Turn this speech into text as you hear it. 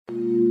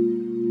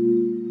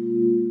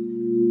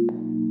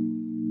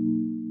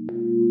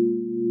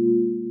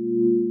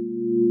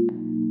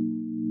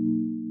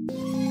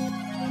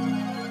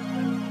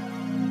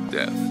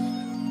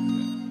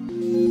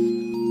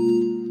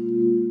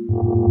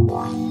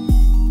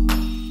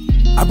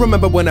I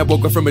remember when I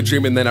woke up from a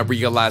dream and then I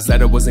realized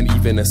that I wasn't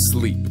even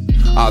asleep.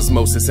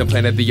 Osmosis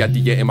implanted the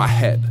idea in my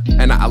head,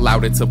 and I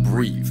allowed it to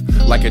breathe.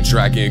 Like a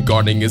dragon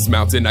guarding his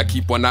mountain, I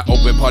keep one eye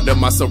open, part of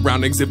my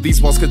surroundings. If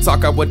these walls could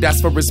talk, I would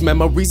ask for his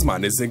memories.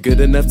 Mine isn't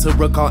good enough to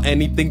recall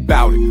anything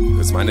about it,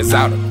 cause mine is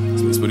out of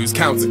space, but who's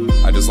counting?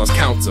 I just lost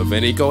count of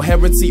any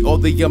coherency or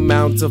the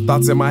amount of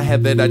thoughts in my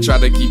head that I try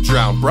to keep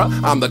drowned. Bruh,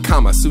 I'm the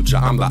Kama Sutra,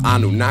 I'm the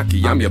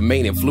Anunnaki, I'm your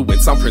main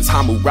influence, I'm Prince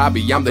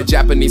Hammurabi. I'm the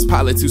Japanese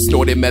pilot who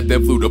snorted meth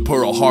and flew to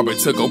Pearl Harbor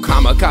to go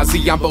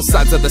kamikaze. On both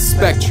sides of the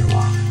spectrum.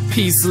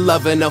 Peace,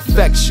 love, and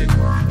affection.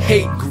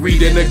 Hate,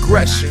 greed, and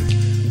aggression.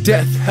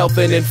 Death, health,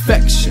 and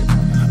infection.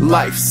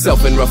 Life,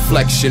 self, and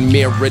reflection.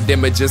 Mirrored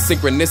images,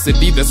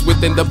 synchronicity that's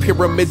within the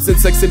pyramids, and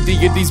sex and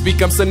deities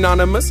become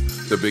synonymous.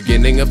 The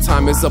beginning of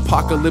time is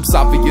apocalypse,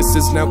 obvious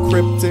is now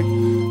cryptic.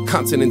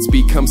 Continents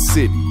become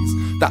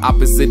cities. The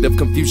opposite of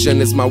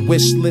confusion is my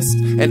wish list,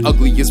 and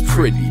ugly is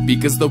pretty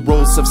because the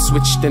roles have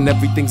switched and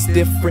everything's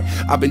different.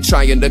 I've been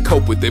trying to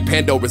cope with it.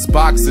 Pandora's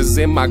box is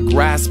in my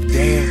grasp,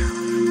 damn.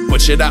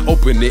 But should I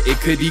open it? It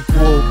could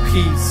equal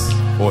peace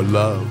or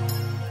love,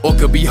 or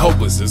could be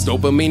hopeless. There's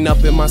dopamine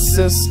up in my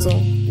system.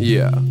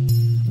 Yeah,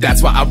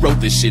 that's why I wrote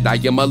this shit. I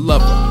am a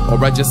lover,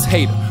 or I just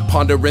hate her.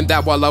 Pondering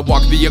that while I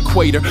walk the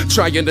equator,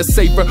 trying to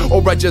save her,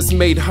 or I just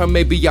made her.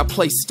 Maybe I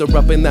placed her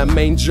up in that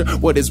manger.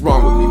 What is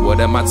wrong with me? What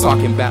am I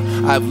talking about?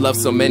 I've loved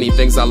so many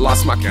things, I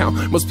lost my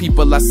count. Most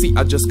people I see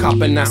are just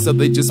copping out, so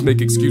they just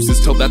make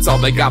excuses till that's all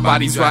they got.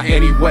 Bodies right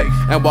anyway,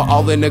 and we're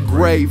all in a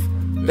grave.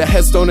 The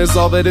headstone is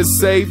all that is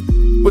saved,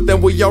 but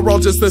then we are all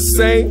just the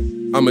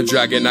same. I'm a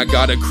dragon, I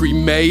gotta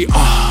cremate.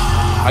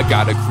 I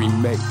gotta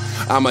cremate.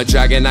 I'm a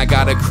dragon, I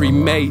gotta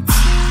cremate.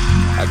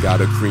 I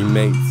gotta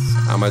cremate.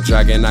 I'm a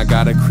dragon, I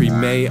gotta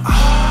cremate.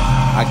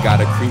 I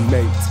gotta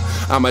cremate.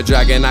 I'm a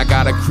dragon, I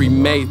gotta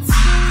cremate.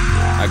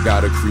 I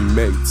gotta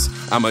cremate.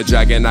 I'm a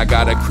dragon, I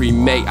gotta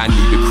cremate. I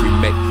need to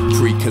cremate.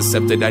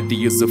 Preconcepted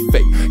ideas of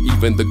fate,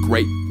 even the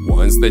great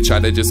ones that try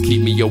to just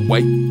keep me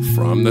away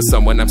from the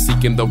sun when I'm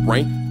seeking the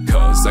rain.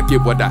 Cause I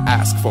get what I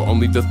ask for,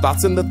 only the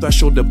thoughts and the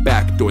threshold of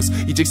back doors.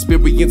 Each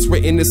experience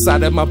written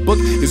inside of my book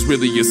is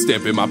really a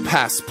stamp in my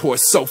passport.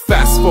 So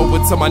fast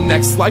forward to my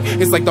next life,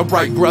 it's like the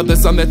Wright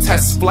brothers on the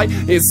test flight.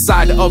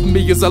 Inside of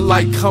me is a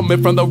light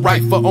coming from the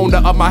rightful owner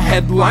of my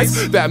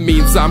headlights. That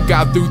means I'm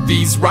God through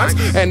these rhymes,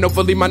 and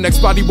hopefully my next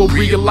body will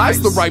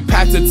realize the right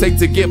path to take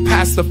to get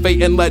past the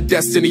fate and let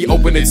destiny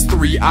open its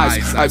three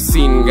eyes. I've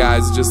seen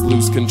guys just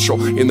lose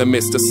control in the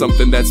midst of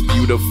something that's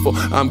beautiful.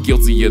 I'm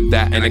guilty of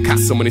that, and I got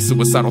so many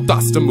suicidal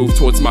thoughts to move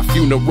towards my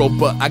funeral.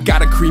 But I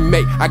gotta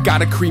cremate, I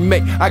gotta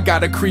cremate, I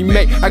gotta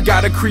cremate, I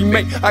gotta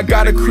cremate, I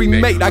gotta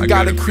cremate, I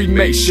gotta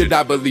cremate. Should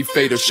I believe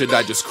fate or should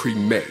I just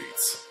cremate?